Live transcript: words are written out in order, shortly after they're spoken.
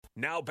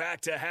Now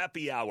back to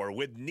Happy Hour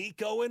with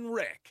Nico and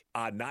Rick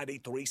on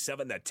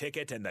 93.7 The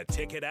Ticket and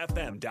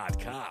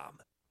theticketfm.com.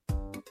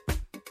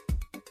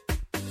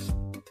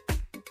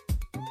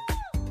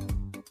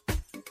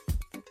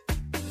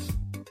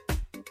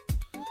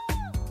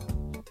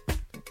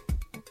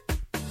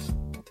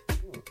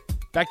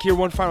 Back here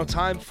one final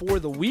time for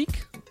the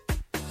week.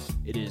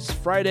 It is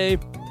Friday.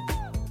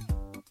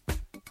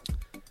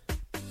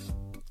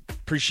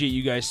 Appreciate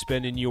you guys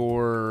spending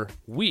your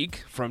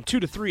week from 2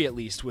 to 3 at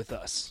least with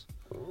us.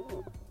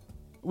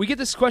 We get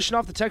this question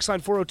off the text line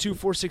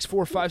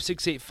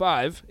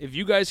 402-464-5685. If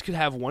you guys could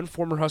have one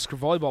former Husker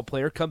volleyball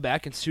player come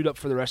back and suit up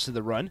for the rest of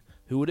the run,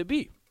 who would it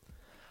be?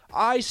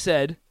 I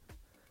said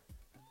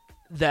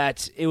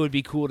that it would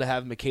be cool to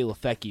have Michaela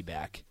Fecke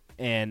back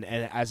and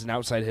as an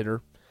outside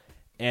hitter.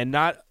 And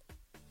not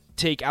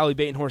take Allie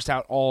Batenhorst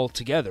out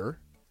altogether,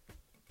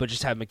 but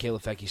just have Michaela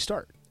Fecke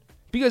start.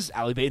 Because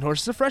Allie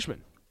Batenhorst is a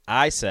freshman.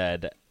 I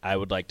said I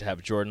would like to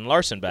have Jordan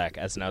Larson back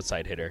as an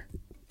outside hitter.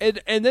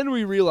 And then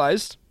we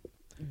realized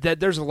that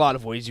there's a lot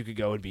of ways you could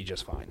go and be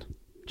just fine.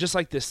 Just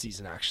like this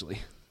season, actually.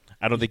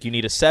 I don't think you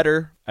need a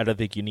setter. I don't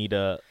think you need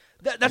a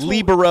that's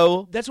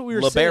libero. That's what we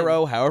were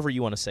libero, saying. however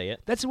you want to say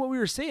it. That's what we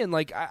were saying.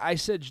 Like I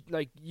said,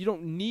 like you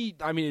don't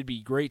need. I mean, it'd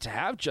be great to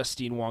have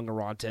Justine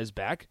Wong-Arantes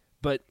back.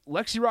 But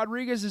Lexi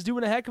Rodriguez is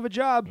doing a heck of a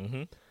job.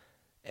 Mm-hmm.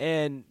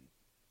 And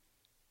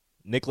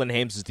Nicklin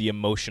Hames is the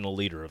emotional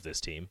leader of this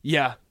team.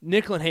 yeah,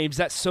 Nicklin Hames,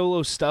 that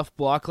solo stuff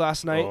block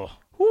last night.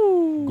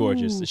 Oh,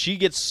 gorgeous. She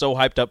gets so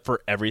hyped up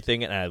for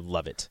everything, and I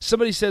love it.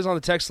 Somebody says on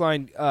the text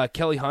line,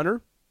 Kelly Hunter.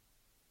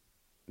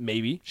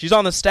 Maybe. She's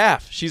on the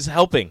staff. She's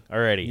helping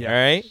already, Yeah. all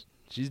right?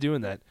 She's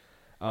doing that.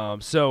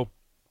 Plus,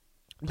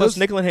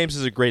 Nicklin Hames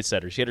is a great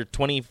setter. She had her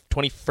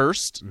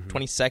 21st,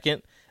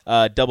 22nd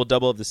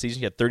double-double of the season.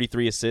 She had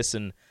 33 assists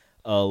and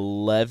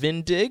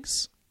 11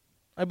 digs,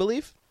 I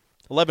believe.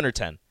 11 or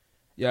 10.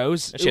 yeah, it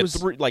was. And she had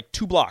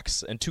 2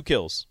 blocks and 2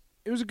 kills.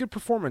 It was a good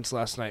performance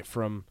last night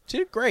from She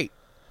did great.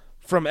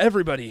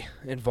 everybody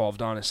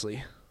involved.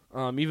 Honestly,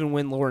 even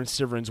when Lauren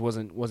Stivrins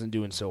wasn't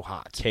doing so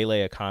hot.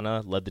 Kayla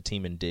Akana led the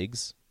team in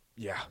digs.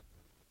 Yeah,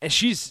 and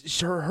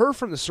her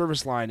from the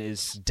service line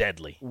is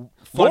Deadly. fun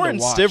Lauren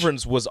to watch.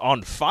 Stivrins was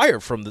on fire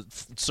from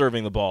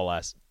serving the ball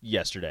last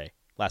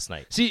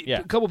night. See, yeah.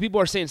 a couple people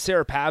are saying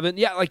Sarah Pavin.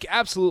 Yeah, like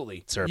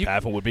absolutely. Sarah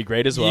Pavin would be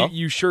great as well.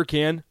 You sure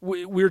can.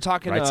 We were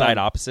talking Right side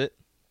opposite.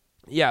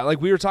 Yeah,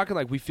 like we were talking,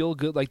 like we feel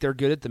good, like they're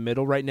good at the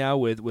middle right now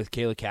with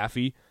Kayla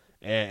Caffey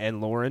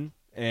and Lauren.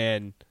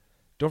 And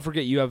don't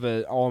forget, you have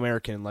an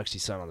All-American and Lexi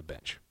Sun on the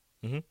bench.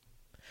 Mm-hmm.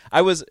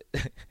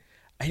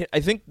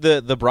 I think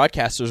the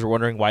broadcasters were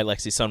wondering why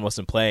Lexi Sun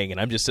wasn't playing, and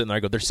I'm just sitting there.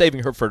 I go, they're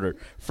saving her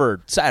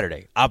for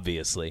Saturday.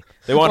 Obviously,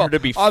 they want her to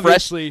be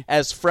fresh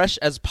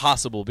as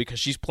possible because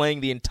she's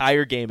playing the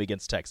entire game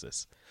against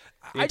Texas,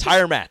 the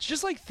entire match.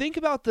 Just like think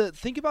about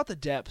the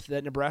depth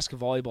that Nebraska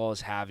volleyball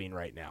is having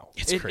right now.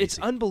 It's crazy. It's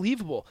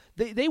unbelievable.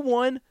 They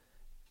won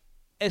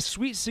a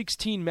Sweet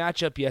 16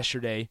 matchup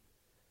yesterday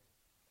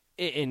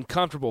in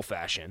comfortable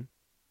fashion.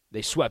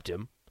 They swept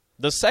him.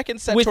 The second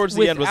set towards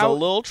the end was a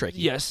little tricky.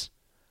 Yes.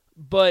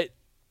 But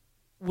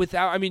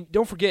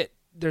don't forget,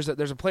 there's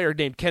a player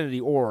named Kennedy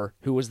Orr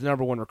who was the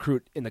number 1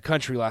 recruit in the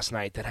country last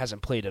night that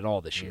hasn't played at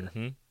all this year.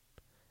 Mm-hmm.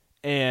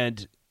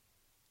 And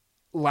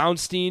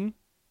Lounstein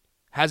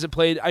hasn't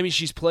played. I mean,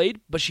 she's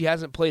played, but she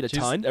hasn't played a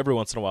ton. Every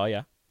once in a while,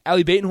 yeah.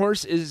 Allie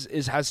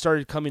Batenhorst has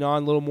started coming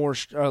on a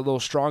little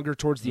stronger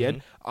towards the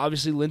end.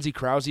 Obviously, Lindsay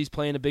Krause's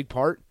playing a big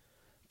part,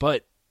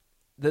 but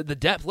the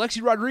depth.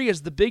 Lexi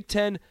Rodriguez, the Big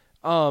Ten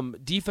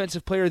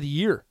Defensive Player of the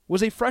Year,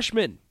 is a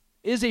freshman.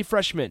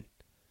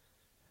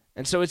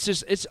 And so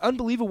it's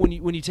unbelievable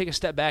when you take a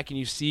step back and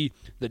you see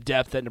the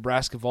depth that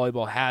Nebraska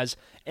volleyball has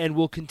and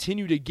will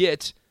continue to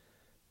get,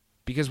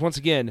 because once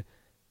again,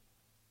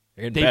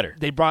 better.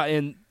 They brought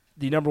in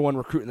the number 1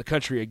 recruit in the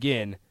country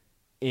again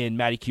in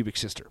Maddie Kubik's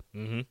sister.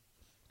 Mm-hmm.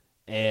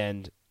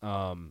 And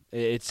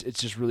it's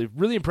just really,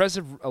 really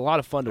impressive, a lot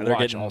of fun to watch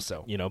getting,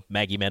 also.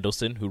 Maggie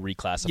Mendelson, who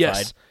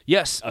reclassified.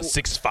 Yes. A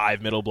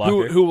 6'5" middle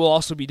blocker. Who will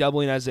also be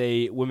doubling as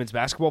a women's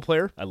basketball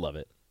player. I love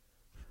it.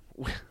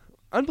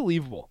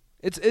 Unbelievable.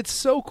 It's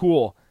so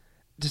cool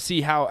to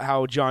see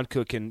how John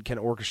Cook can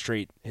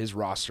orchestrate his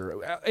roster.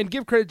 And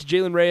give credit to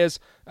Jalen Reyes,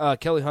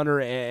 Kelly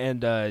Hunter,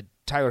 and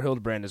Tyler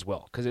Hildebrand as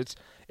well, because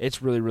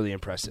it's really, really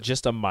impressive.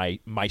 Just a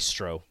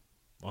maestro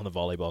on the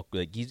volleyball.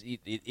 Like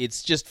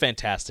it's just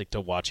fantastic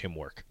to watch him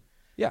work.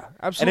 Yeah,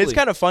 absolutely. And it's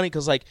kind of funny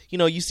because,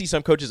 you see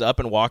some coaches up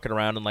and walking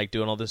around and,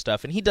 doing all this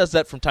stuff, and he does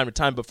that from time to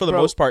time, but for the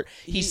most part,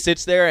 he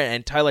sits there,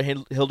 and Tyler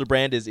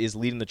Hildebrand is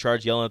leading the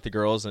charge, yelling at the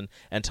girls and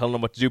telling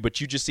them what to do, but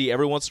you just see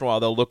every once in a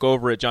while they'll look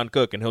over at John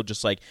Cook, and he'll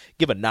just,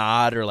 give a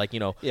nod, or,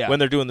 when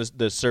they're doing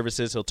the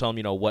services, he'll tell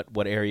them,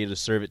 what area to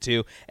serve it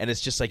to, and it's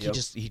just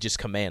he just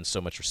commands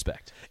so much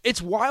respect.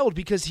 It's wild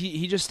because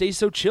he just stays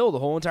so chill the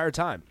whole entire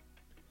time.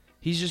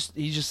 He's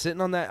just sitting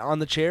on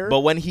the chair. But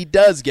when he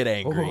does get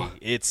angry,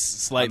 it's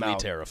slightly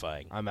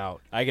terrifying. I'm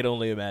out. I can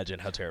only imagine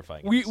how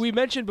terrifying it is. We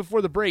mentioned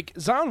before the break,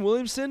 Zion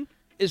Williamson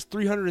is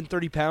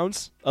 330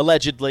 pounds.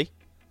 Allegedly.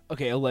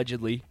 Okay,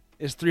 allegedly.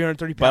 is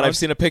 330 pounds. But I've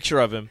seen a picture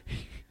of him.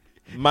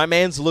 My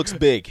man's looks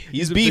big.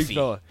 He's beefy. Big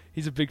fella.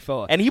 He's a big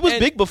fella. And he was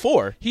big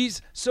before.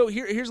 Here's a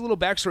little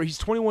backstory. He's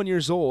 21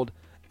 years old,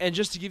 and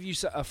just to give you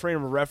a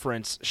frame of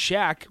reference,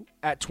 Shaq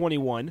at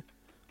 21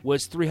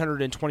 was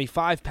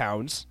 325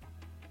 pounds,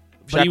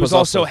 but Shaq he was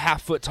also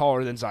half foot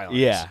taller than Zion.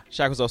 Yeah.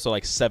 Shaq was also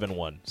like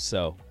 7'1",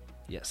 so.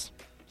 Yes.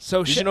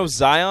 So did you know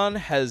Zion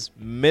has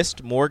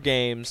missed more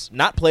games,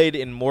 not played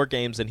in more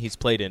games than he's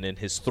played in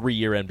his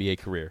 3-year NBA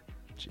career?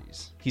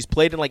 Jeez. He's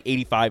played in like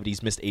 85, and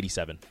he's missed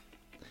 87.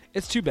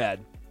 It's too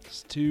bad.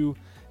 Such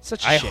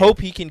a shame. I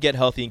hope he can get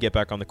healthy and get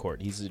back on the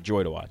court. He's a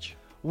joy to watch.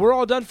 We're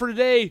all done for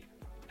today.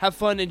 Have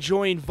fun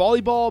enjoying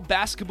volleyball,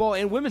 basketball,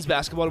 and women's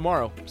basketball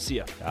tomorrow. See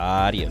ya.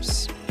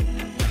 Adios.